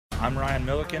I'm Ryan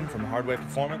Milliken from Hardway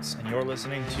Performance, and you're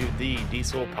listening to the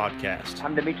Diesel Podcast.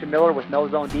 I'm Dimitri Miller with No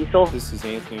Zone Diesel. This is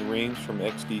Anthony Raines from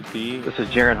XDP. This is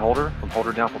Jaron Holder from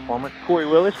Holderdown Performance. Corey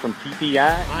Willis from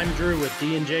PPEI. I'm Drew with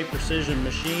D&J Precision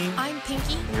Machine. I'm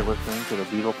Pinky. And you're listening to the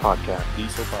Diesel Podcast.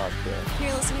 Diesel Podcast.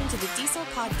 You're listening to the Diesel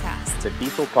Podcast. The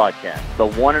Diesel Podcast. The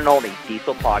one and only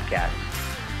Diesel Podcast.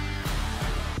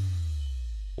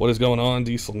 What is going on,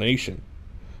 Diesel Nation?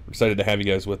 We're excited to have you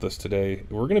guys with us today.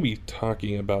 We're going to be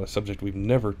talking about a subject we've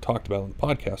never talked about on the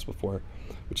podcast before,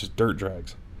 which is dirt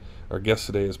drags. Our guest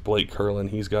today is Blake Kirlin.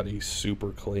 He's got a super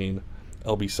clean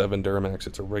LB7 Duramax.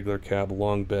 It's a regular cab,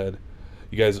 long bed.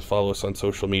 You guys that follow us on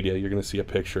social media, you're going to see a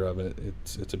picture of it.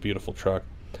 It's a beautiful truck.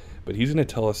 But he's going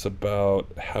to tell us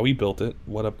about how he built it,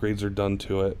 what upgrades are done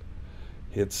to it.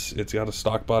 It's got a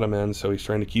stock bottom end, so he's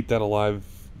trying to keep that alive,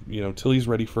 till he's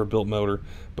ready for a built motor.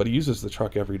 But he uses the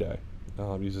truck every day.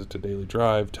 Uses it to daily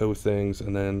drive, tow things,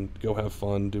 and then go have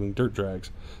fun doing dirt drags.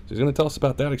 So he's going to tell us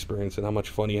about that experience and how much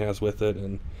fun he has with it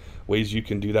and ways you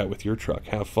can do that with your truck.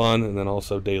 Have fun and then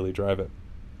also daily drive it.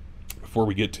 Before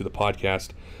we get to the podcast,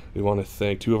 we want to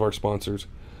thank two of our sponsors,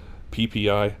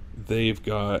 PPEI. They've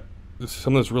got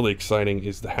something that's really exciting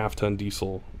is the half-ton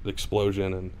diesel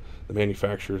explosion and the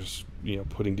manufacturers,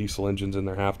 putting diesel engines in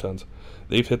their half-tons.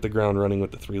 They've hit the ground running with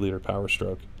the 3-liter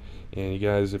Powerstroke. And you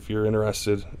guys, if you're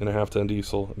interested in a half-ton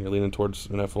diesel and you're leaning towards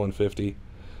an F-150,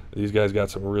 these guys got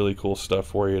some really cool stuff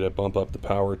for you to bump up the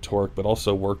power, torque, but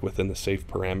also work within the safe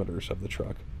parameters of the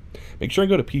truck. Make sure and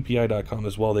go to ppei.com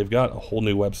as well. They've got a whole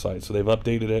new website, so they've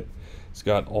updated it. It's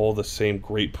got all the same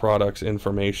great products,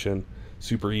 information,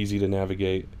 super easy to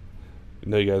navigate. I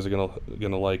know you guys are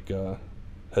gonna like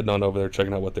heading on over there,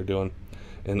 checking out what they're doing.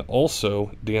 And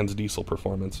also, Dan's Diesel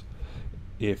Performance.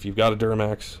 If you've got a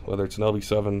Duramax, whether it's an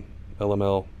LB7,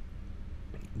 LML,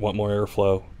 want more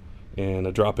airflow, and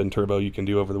a drop-in turbo you can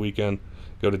do over the weekend,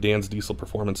 go to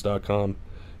dansdieselperformance.com.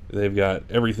 They've got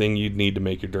everything you'd need to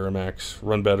make your Duramax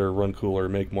run better, run cooler,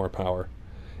 make more power.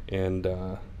 And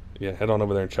head on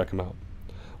over there and check them out.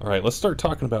 All right, let's start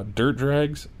talking about dirt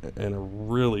drags and a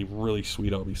really, really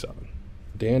sweet LB7.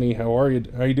 Danny, how are you?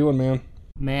 How you doing, man?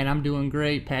 Man, I'm doing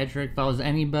great, Patrick. If I was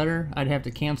any better, I'd have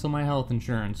to cancel my health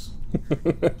insurance.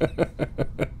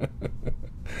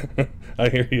 I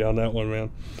hear you on that one,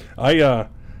 man.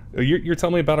 You're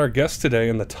telling me about our guest today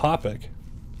and the topic,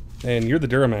 and you're the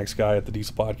Duramax guy at the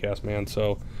Diesel Podcast, man.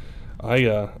 So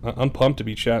I'm pumped to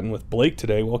be chatting with Blake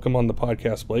today. Welcome on the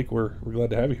podcast, Blake. We're glad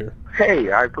to have you here.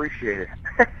 Hey, I appreciate it.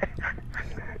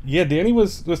 Yeah, Danny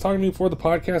was talking to me before the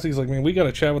podcast. He's like, man, we got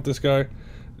to chat with this guy.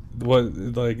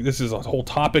 This is a whole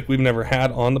topic we've never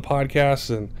had on the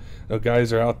podcast, and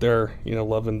guys are out there,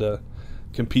 loving to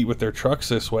compete with their trucks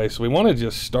this way. So we want to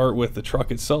just start with the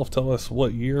truck itself. Tell us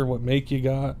what year, what make you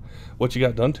got, what you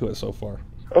got done to it so far.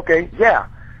 Okay, yeah.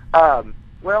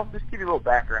 Well, just to give you a little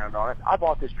background on it. I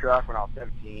bought this truck when I was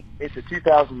 17. It's a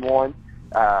 2001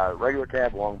 regular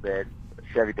cab long bed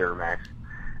Chevy Duramax.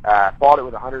 Bought it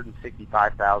with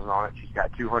 165,000 on it. She's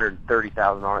got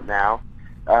 230,000 on it now.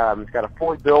 It's got a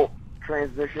fully built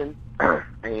transmission,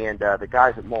 and the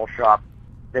guys at Mall Shop,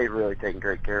 they've really taken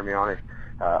great care of me on it.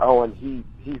 Owen,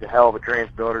 he's a hell of a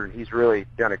trans builder, and he's really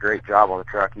done a great job on the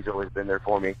truck. He's always been there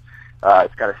for me.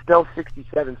 It's got a Stealth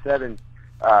 67.7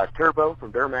 turbo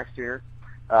from Duramax Tuner.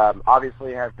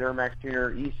 Obviously, it has Duramax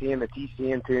Tuner ECM and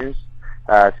TCM tunes.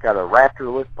 It's got a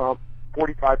Raptor lift pump,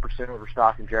 45% over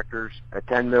stock injectors, a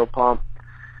 10 mil pump,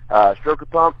 stroker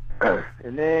pump,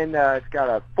 and then it's got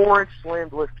a 4-inch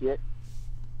slammed lift kit,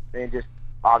 and just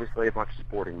obviously a bunch of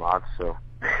sporting mods. So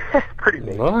pretty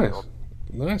amazing.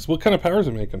 Nice. What kind of power is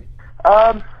it making?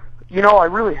 I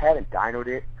really haven't dynoed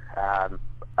it.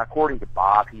 According to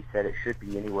Bob, he said it should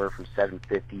be anywhere from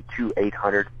 750 to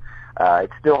 800.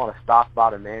 It's still on a stock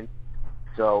bottom end,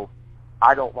 so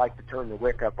I don't like to turn the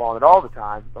wick up on it all the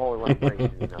time. Only when it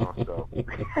rains, so.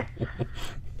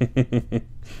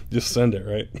 Just send it,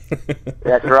 right?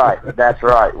 That's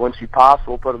right. Once she pops,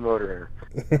 we'll put a motor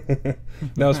in her.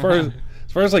 Now, as far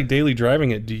as like daily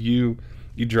driving it, do you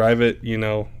drive it,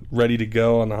 ready to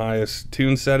go on the highest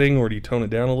tune setting, or do you tone it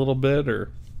down a little bit,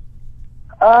 or?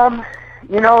 I'm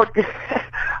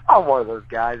one of those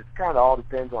guys. It kind of all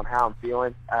depends on how I'm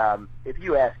feeling. If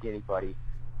you ask anybody,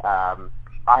 I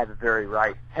have a very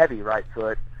heavy right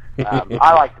foot.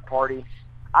 I like to party.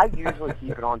 I usually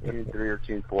keep it on tune 3 or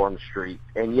tune 4 on the street,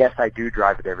 and yes, I do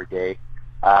drive it every day.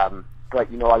 But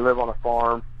I live on a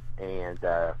farm, and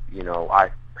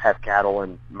I have cattle,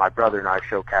 and my brother and I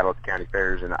show cattle at the county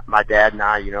fairs, and my dad and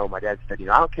I, my dad said,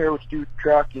 I don't care what you do with the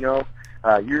truck, you're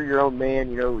your own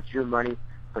man, it's your money.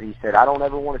 But he said, I don't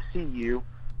ever want to see you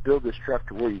build this truck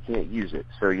to where you can't use it.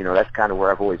 So, that's kind of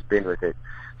where I've always been with it.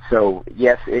 So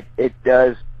yes, it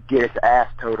does get its ass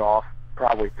towed off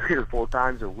probably 3 or 4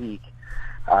 times a week.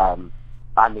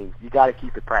 I mean, you got to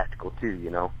keep it practical too, you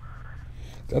know.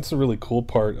 That's the really cool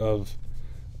part of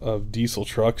diesel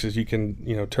trucks is you can,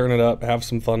 you know, turn it up, have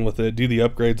some fun with it, do the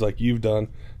upgrades like you've done,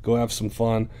 go have some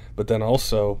fun, but then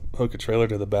also hook a trailer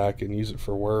to the back and use it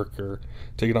for work or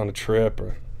take it on a trip,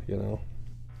 or, you know.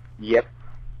 Yep.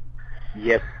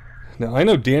 Now I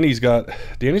know Danny's got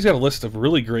a list of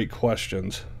really great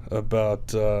questions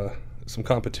about some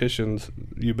competitions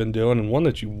you've been doing and one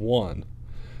that you won.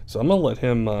 So I'm gonna let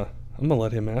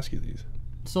him ask you these.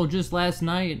 So just last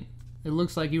night, it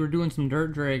looks like you were doing some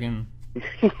dirt dragging.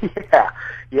 Yeah.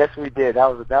 Yes, we did. That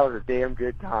was a damn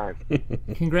good time.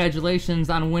 Congratulations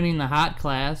on winning the hot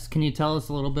class. Can you tell us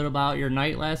a little bit about your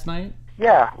night last night?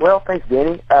 Yeah. Well, thanks,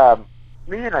 Danny.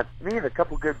 Me and a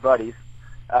couple good buddies.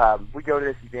 We go to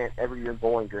this event every year in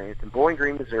Bowling Green. It's in Bowling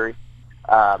Green, Missouri.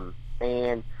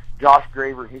 And Josh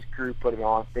Graver and his crew put it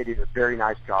on. They did a very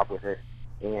nice job with it.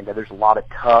 And there's a lot of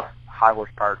tough, high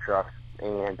horsepower trucks.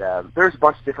 And there's a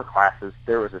bunch of different classes.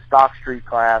 There was a stock street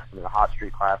class, and a hot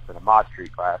street class, and a mod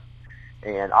street class.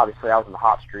 And obviously I was in the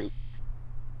hot street.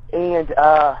 And,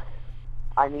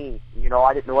 I mean, you know,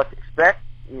 I didn't know what to expect.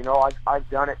 You know, I've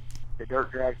done it, the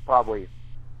dirt drags, probably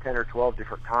 10 or 12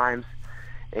 different times.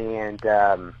 And,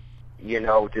 you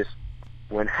know, just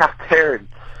went out there and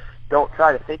don't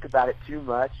try to think about it too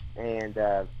much. And,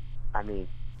 I mean,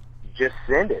 just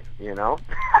send it, you know.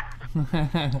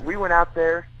 We went out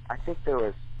there. I think there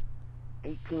was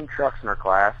 18 trucks in our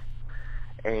class.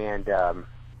 And,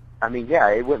 I mean, yeah,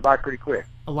 it went by pretty quick.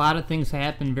 A lot of things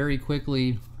happen very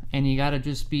quickly, and you got to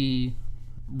just be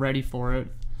ready for it.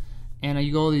 And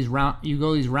you go these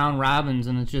round robins,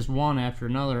 and it's just one after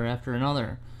another after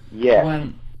another. Yeah.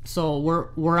 So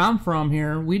where I'm from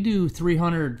here, we do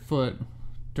 300-foot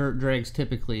dirt drags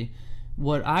typically.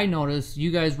 What I noticed,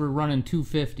 you guys were running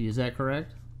 250. Is that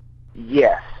correct?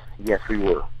 Yes, we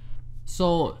were.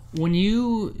 So when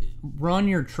you run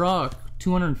your truck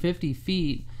 250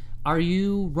 feet, are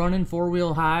you running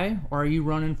 4-wheel high or are you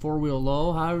running 4-wheel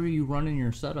low? How are you running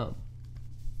your setup?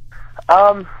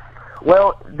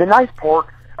 Well, the nice part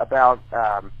about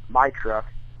my truck,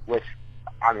 which,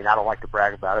 I mean, I don't like to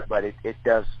brag about it, but it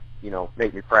does, you know,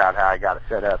 make me proud how I got it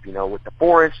set up. You know, with the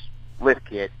 4-inch lift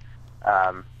kit,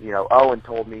 you know, Owen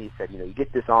told me, he said, you know, you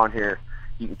get this on here,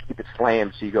 you can keep it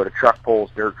slammed so you go to truck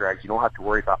pulls, dirt drags. You don't have to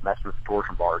worry about messing with the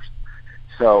torsion bars.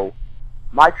 So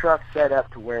my truck's set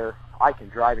up to where I can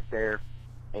drive it there,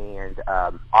 and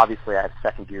obviously I have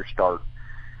second gear start.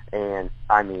 And,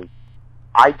 I mean,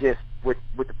 I just, with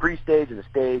the pre-stage and the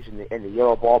stage and the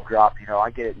yellow bulb drop, you know,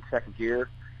 I get it in second gear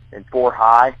and 4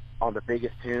 high on the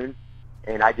biggest tune,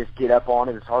 and I just get up on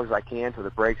it as hard as I can till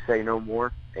the brakes say no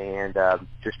more, and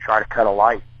just try to cut a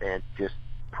light and just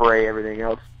pray everything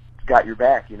else got your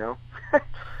back, you know.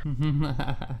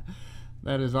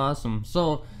 That is awesome.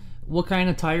 So what kind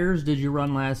of tires did you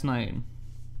run last night?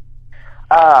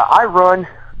 I run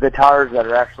the tires that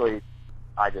are actually,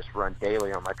 I just run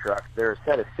daily on my truck. They're a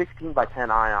set of 16 by 10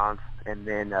 ions, and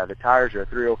then the tires are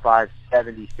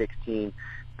 305/70/16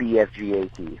 BFG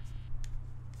AT.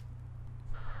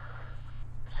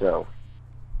 So.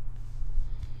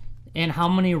 And how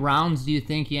many rounds do you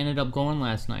think you ended up going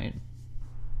last night?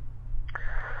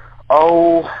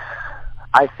 Oh,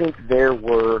 I think there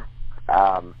were,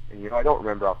 and you know, I don't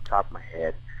remember off the top of my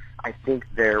head. I think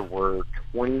there were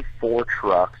 24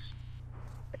 trucks,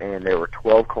 and there were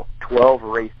 12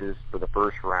 races for the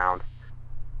first round.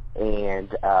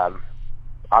 And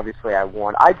obviously I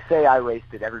won. I'd say I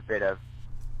raced it every bit of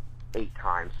 8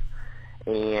 times.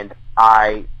 And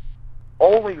I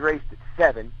only raced it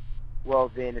 7.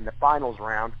 Well, then in the finals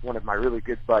round, one of my really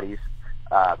good buddies,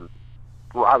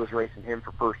 well, I was racing him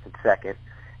for first and second,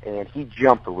 and he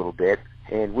jumped a little bit,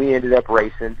 and we ended up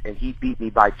racing, and he beat me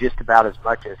by just about as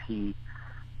much as he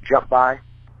jumped by.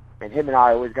 And him and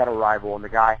I always got a rival, and the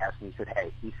guy asked me, he said,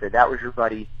 hey, he said, that was your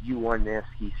buddy, you won this.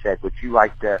 He said, would you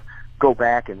like to go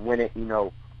back and win it, you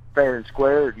know, fair and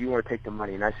square, or do you want to take the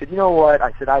money? And I said, you know what?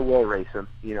 I said, I will race him,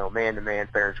 you know, man to man,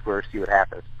 fair and square, see what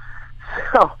happens.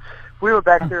 So we went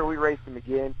back there, we raced him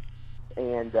again,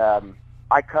 and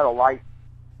I cut a light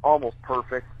almost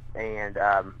perfect, and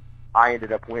I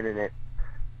ended up winning it.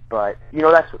 But, you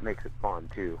know, that's what makes it fun,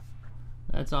 too.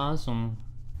 That's awesome.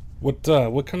 What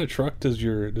kind of truck does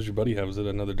your buddy have? Is it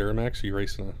another Duramax? Are you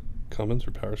racing a Cummins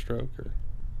or Powerstroke? Or?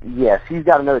 Yes, he's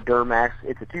got another Duramax.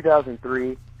 It's a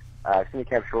 2003 extended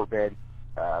cab short bed,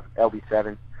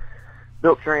 LB7.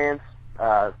 Built trans,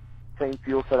 same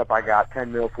fuel setup I got,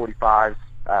 10 mil 45s.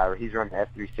 He's running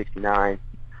F369,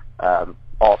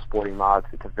 all sporting mods.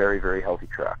 It's a very, very healthy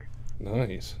truck.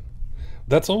 Nice.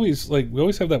 That's always, like, we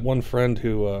always have that one friend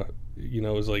who,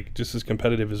 is, like, just as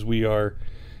competitive as we are.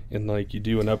 And, like, you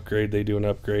do an upgrade, they do an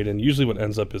upgrade. And usually what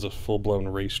ends up is a full-blown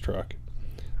race truck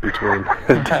between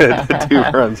the two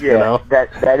friends, Yeah,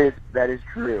 that is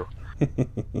true.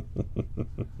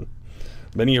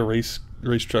 Many a race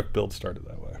truck build started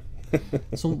that way.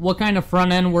 So what kind of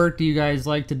front end work do you guys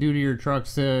like to do to your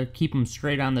trucks to keep them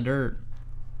straight on the dirt?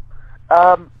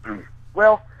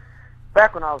 Well,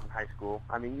 back when I was in high school,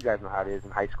 I mean, you guys know how it is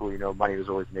in high school. Money was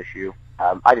always an issue.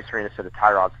 I just ran a set of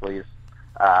tie rod sleeves.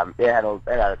 It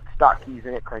had stock keys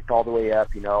in it, cranked all the way up.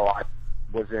 I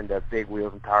was into big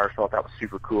wheels and tires, thought that was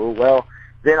super cool. Well,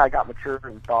 then I got mature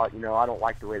and thought, I don't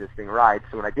like the way this thing rides.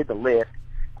 So when I did the lift,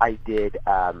 I did,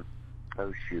 now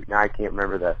I can't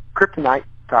remember the Kryptonite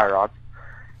tie rods,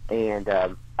 and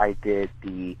I did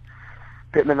the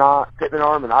Pitman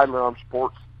arm and idler arm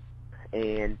sports,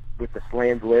 and with the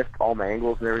slammed lift, all my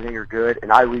angles and everything are good,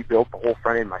 and I rebuilt the whole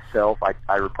front end myself.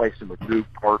 I replaced them with new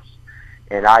parts,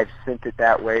 and I've sent it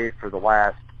that way for the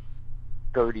last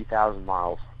 30,000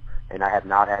 miles, and I have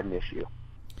not had an issue.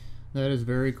 That is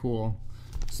very cool.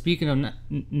 Speaking of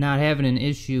not having an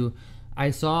issue,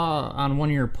 I saw on one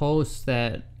of your posts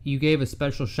that you gave a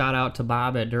special shout out to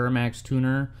Bob at Duramax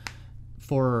Tuner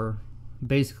for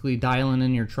basically dialing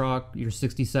in your truck, your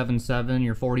 67.7,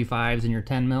 your 45s, and your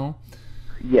 10 mil.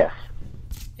 Yes.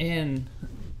 And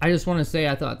I just want to say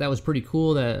I thought that was pretty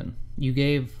cool that you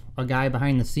gave a guy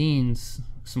behind the scenes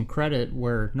some credit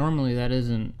where normally that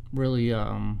isn't really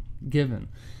given.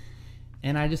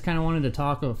 And I just kind of wanted to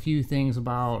talk a few things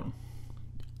about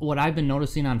what I've been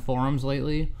noticing on forums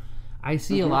lately. I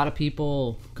see a lot of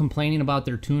people complaining about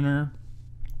their tuner,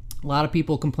 a lot of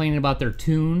people complaining about their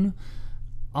tune,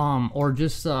 or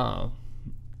just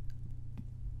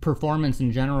performance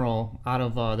in general out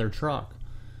of their truck.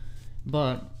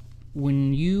 But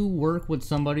when you work with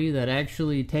somebody that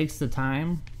actually takes the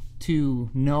time to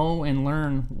know and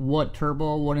learn what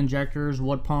turbo, what injectors,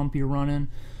 what pump you're running,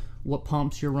 what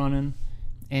pumps you're running,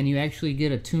 and you actually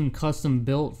get a tune custom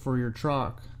built for your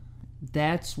truck,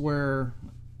 that's where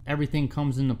everything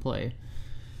comes into play.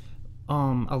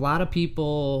 A lot of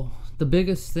people, the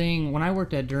biggest thing, when I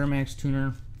worked at Duramax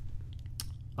Tuner,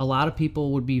 a lot of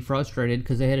people would be frustrated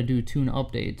because they had to do tune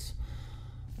updates.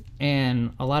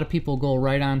 And a lot of people go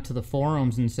right onto the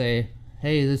forums and say,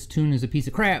 hey, this tune is a piece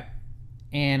of crap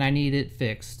and I need it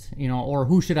fixed, or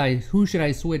who should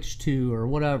I switch to, or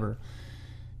whatever.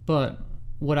 But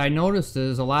what I noticed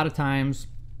is a lot of times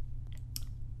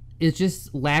it's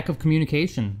just lack of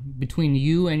communication between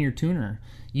you and your tuner.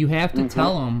 You have to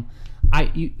tell them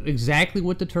exactly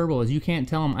what the turbo is. You can't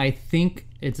tell them, I think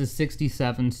it's a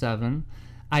 67.7.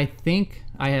 I think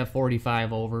I have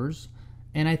 45 overs,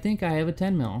 and I think I have a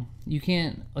 10 mil. You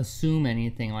can't assume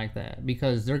anything like that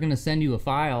because they're going to send you a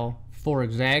file for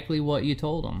exactly what you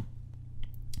told them.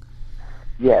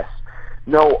 Yes.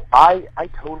 No, I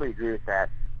totally agree with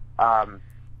that.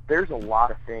 There's a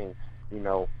lot of things,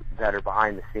 that are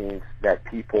behind the scenes that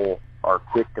people are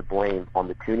quick to blame on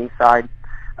the tuning side.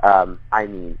 I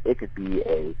mean, it could be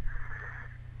a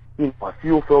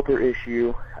fuel filter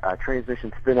issue, a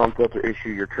transmission spin-on filter issue,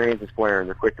 your trans is flaring,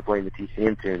 they're quick to blame the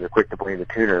TCM tune, they're quick to blame the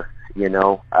tuner,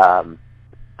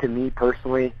 To me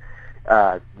personally,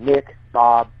 Nick,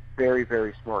 Bob, very,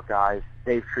 very smart guys.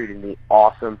 They've treated me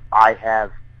awesome.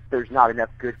 There's not enough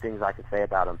good things I can say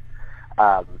about them.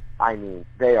 I mean,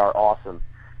 they are awesome.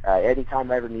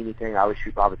 Anytime I ever need anything, I always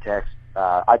shoot Bob a text.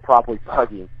 I probably bug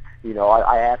him.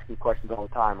 I ask him questions all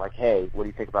the time, like, hey, what do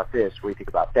you think about this? What do you think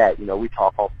about that? We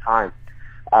talk all the time.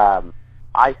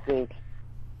 I think,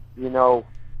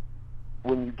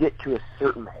 when you get to a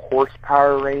certain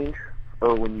horsepower range,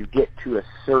 or when you get to a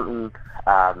certain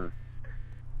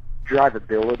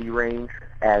drivability range,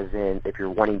 as in if you're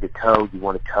wanting to tow, you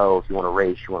want to tow. If you want to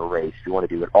race, you want to race. If you want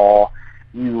to do it all,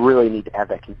 you really need to have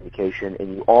that communication,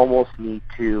 and you almost need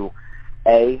to,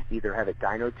 A, either have it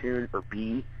dyno tuned, or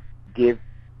B, give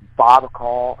Bob a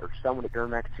call or someone at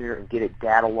Duramax Tuner and get it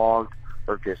data logged,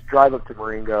 or just drive up to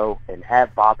Marengo and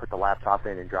have Bob put the laptop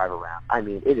in and drive around. I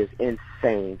mean, it is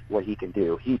insane what he can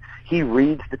do. He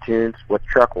reads the tunes, what the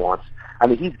truck wants. I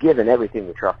mean, he's given everything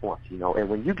the truck wants, and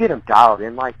when you get him dialed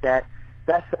in like that,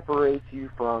 that separates you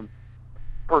from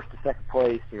first to second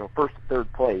place, first to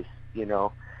third place,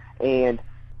 and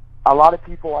a lot of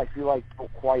people, I feel like,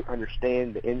 don't quite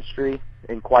understand the industry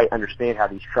and quite understand how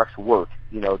these trucks work.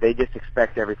 They just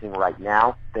expect everything right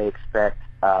now. They expect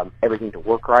everything to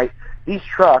work right. These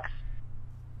trucks,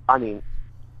 I mean,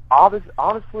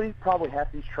 honestly, probably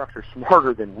half these trucks are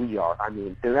smarter than we are. I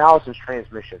mean, the Allison's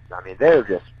transmissions, they're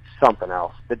just something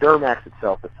else. The Duramax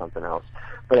itself is something else.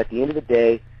 But at the end of the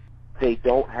day, they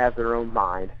don't have their own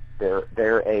mind.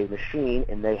 They're a machine,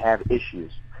 and they have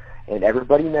issues. And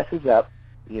everybody messes up.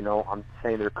 You know, I'm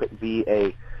saying there couldn't be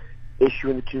a issue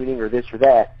in the tuning or this or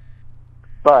that,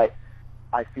 but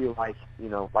I feel like, you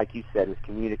know, like you said, with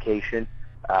communication,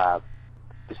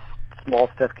 just small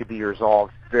stuff could be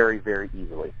resolved very, very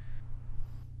easily.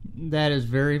 That is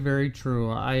very, very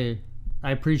true. I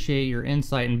appreciate your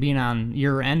insight and being on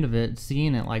your end of it,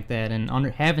 seeing it like that, and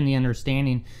having the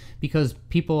understanding, because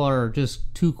people are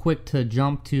just too quick to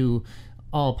jump to,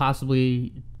 oh,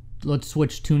 possibly let's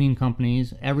switch tuning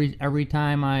companies. Every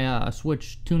time I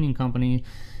switch tuning companies,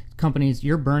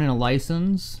 you're burning a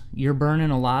license, you're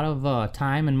burning a lot of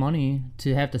time and money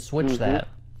to have to switch that,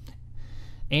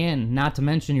 and not to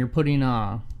mention you're putting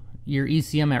your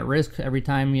ECM at risk every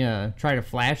time you try to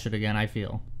flash it again. I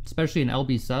feel, especially in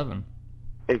LB7.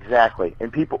 Exactly,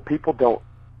 and people don't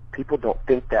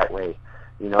think that way,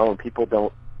 you know, and people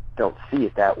don't see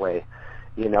it that way,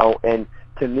 you know. And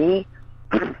to me,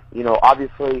 you know,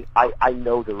 obviously I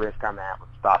know the risk I'm at with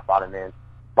stop bottom end.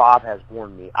 Bob has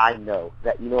warned me. I know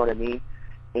that, you know what I mean.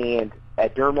 And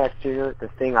at Duramax Tuner, the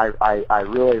thing I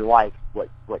really like, what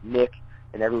Nick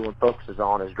and everyone focuses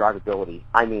on, is drivability.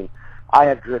 I mean, I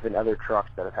have driven other trucks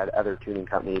that have had other tuning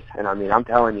companies, and I mean, I'm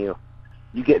telling you,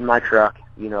 you get in my truck,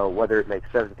 you know, whether it makes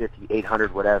 750,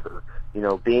 800, whatever, you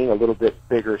know, being a little bit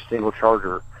bigger single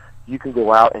charger, you can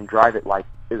go out and drive it like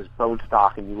it was bone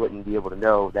stock, and you wouldn't be able to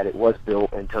know that it was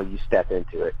built until you step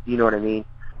into it. You know what I mean?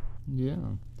 Yeah.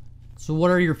 So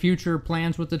what are your future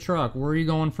plans with the truck? Where are you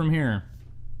going from here?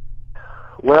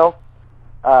 Well,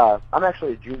 I'm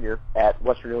actually a junior at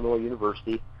Western Illinois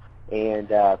University,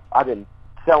 and I've been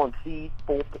selling seed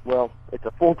it's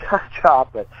a full-time job,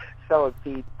 but selling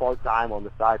seed part-time on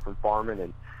the side from farming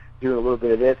and doing a little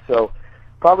bit of this. So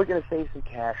probably going to save some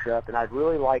cash up, and I'd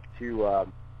really like to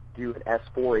do an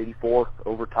S484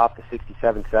 over top the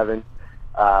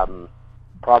 67.7,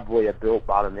 probably a built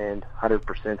bottom end,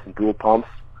 100% and dual pumps.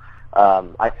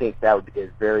 I think that would be a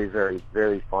very, very,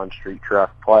 very fun street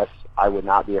truck. Plus, I would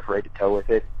not be afraid to tow with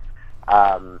it.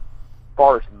 As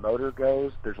far as motor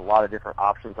goes, there's a lot of different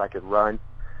options I could run.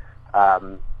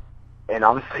 And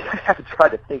honestly, I haven't tried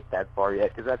to think that far yet,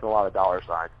 because that's a lot of dollar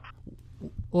signs.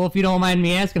 Well, if you don't mind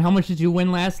me asking, how much did you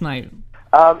win last night?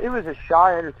 It was a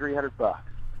shy under $300,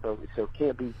 so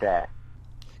can't beat that.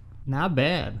 Not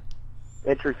bad.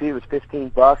 Entry fee was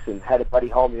 $15, and had a buddy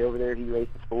haul me over there. He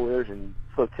raced the spoilers and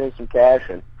flipped in some cash,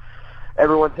 and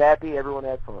everyone's happy. Everyone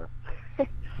had fun.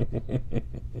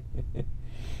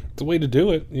 It's a way to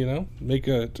do it, you know.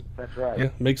 That's right. Yeah,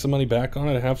 make some money back on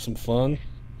it, have some fun.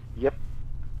 Yep.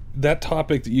 That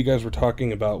topic that you guys were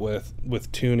talking about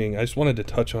with tuning, I just wanted to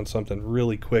touch on something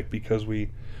really quick, because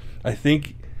I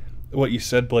think what you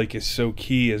said, Blake, is so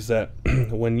key, is that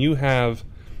when you have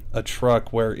a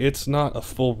truck where it's not a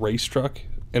full race truck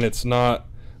and it's not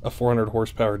a 400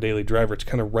 horsepower daily driver, it's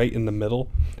kind of right in the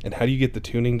middle, and how do you get the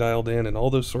tuning dialed in and all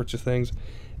those sorts of things,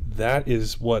 that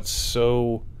is what's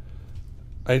so,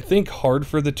 I think, hard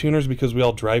for the tuners, because we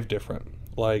all drive different.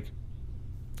 Like,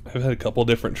 I've had a couple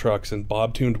different trucks, and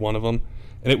Bob tuned one of them,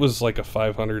 and it was like a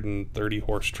 530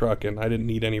 horse truck, and I didn't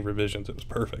need any revisions. It was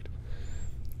perfect.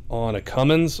 On a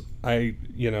Cummins,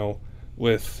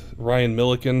 with Ryan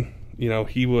Milliken,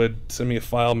 he would send me a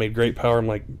file, made great power. I'm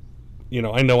like,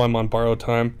 I know I'm on borrowed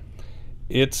time.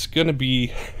 It's going to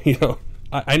be,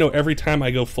 I know every time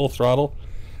I go full throttle,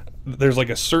 there's like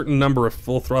a certain number of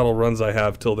full throttle runs I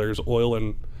have till there's oil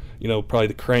and, probably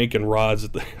the crank and rods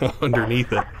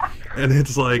underneath it. And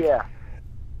it's like,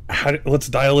 let's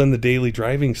dial in the daily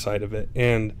driving side of it.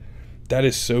 And that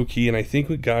is so key. And I think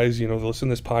with guys, they listen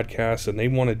to this podcast and they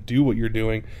want to do what you're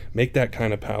doing, make that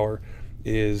kind of power,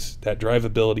 is that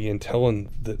drivability and telling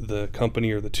the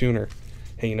company or the tuner,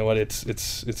 hey, you know what,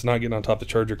 it's not getting on top of the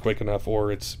charger quick enough,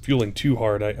 or it's fueling too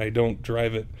hard. I don't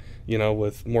drive it,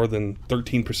 with more than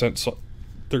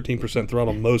 13%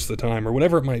 throttle most of the time, or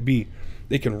whatever it might be.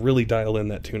 They can really dial in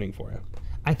that tuning for you.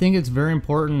 I think it's very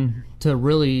important to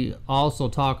really also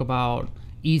talk about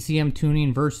ECM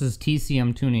tuning versus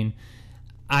TCM tuning.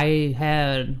 I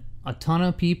had a ton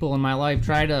of people in my life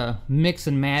try to mix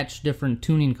and match different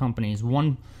tuning companies.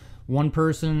 One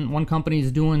company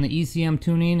is doing the ECM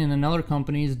tuning and another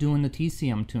company is doing the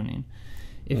TCM tuning.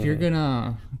 If you're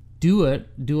gonna do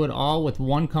it all with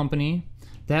one company.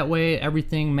 That way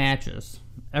everything matches.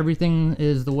 Everything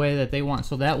is the way that they want.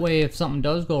 So that way, if something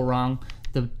does go wrong,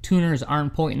 the tuners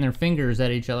aren't pointing their fingers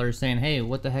at each other saying, hey,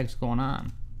 what the heck's going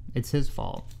on? It's his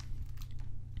fault.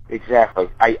 Exactly.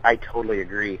 I totally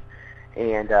agree.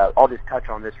 And I'll just touch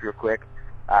on this real quick.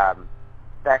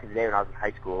 Back in the day when I was in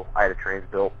high school, I had a trans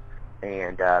built,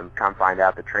 and come find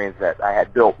out the trans that I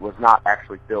had built was not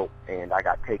actually built, and I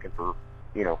got taken for,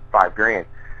 $5,000.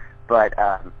 But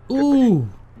Ooh.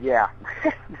 yeah,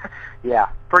 yeah,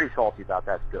 pretty salty about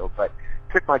that still. But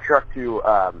took my truck to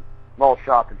Mall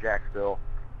Shop in Jacksonville,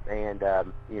 and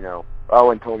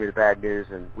Owen told me the bad news,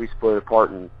 and we split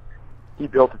apart, and he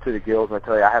built it to the gills. And I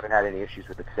tell you, I haven't had any issues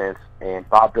with it since. And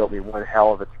Bob built me one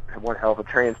hell of a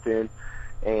trans tune,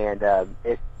 and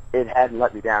it hadn't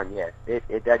let me down yet.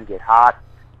 It doesn't get hot,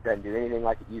 doesn't do anything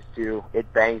like it used to.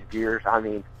 It bangs gears. I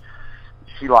mean,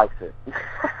 she likes it.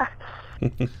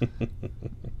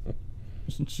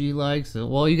 She likes it.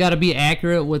 Well, you got to be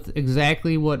accurate with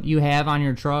exactly what you have on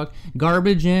your truck.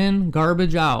 Garbage in,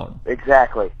 garbage out.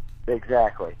 Exactly.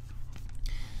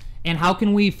 And how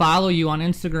can we follow you on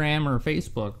Instagram or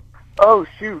Facebook? Oh,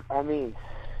 shoot. I mean,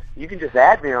 you can just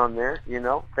add me on there,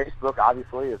 Facebook,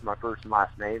 obviously, is my first and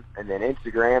last name. And then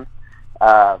Instagram,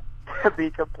 to be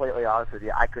completely honest with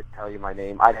you, I couldn't tell you my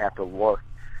name. I'd have to look.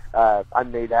 I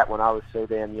made that when I was so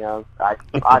damn young.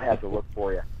 I'd have to look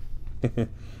for you.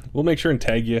 We'll make sure and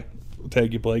tag you,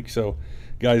 Blake. So,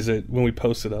 guys, that when we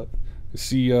post it up,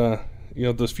 see,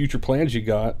 those future plans you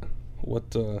got,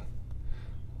 what you're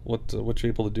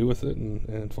able to do with it,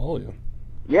 and follow you.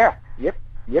 Yeah. Yep.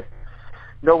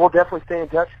 No, we'll definitely stay in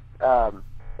touch.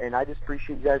 And I just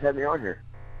appreciate you guys having me on here.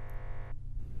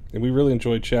 And we really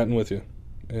enjoyed chatting with you.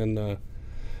 And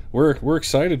we're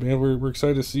excited, man. We're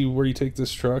excited to see where you take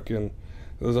this truck. And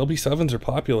those LB7s are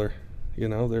popular.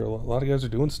 There are a lot of guys are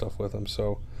doing stuff with them.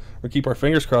 So we'll keep our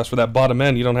fingers crossed for that bottom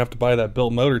end. You don't have to buy that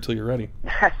built motor till you're ready.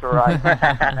 That's right.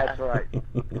 That's right.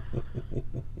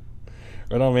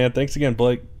 Right on, man. Thanks again,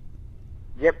 Blake.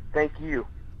 Yep, thank you.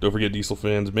 Don't forget, diesel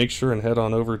fans, make sure and head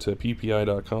on over to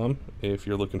PPEI.com if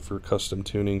you're looking for custom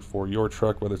tuning for your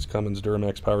truck, whether it's Cummins,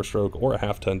 Duramax, Powerstroke, or a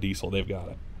half-ton diesel. They've got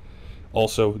it.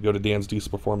 Also, go to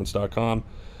dansdieselperformance.com.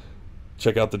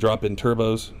 Check out the drop-in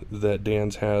turbos that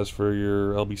Dan's has for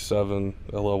your LB7,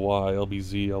 LLY,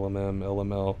 LBZ, LMM,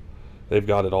 LML. They've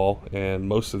got it all, and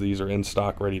most of these are in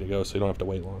stock ready to go, so you don't have to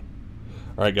wait long.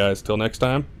 All right, guys, till next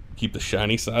time, keep the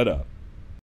shiny side up.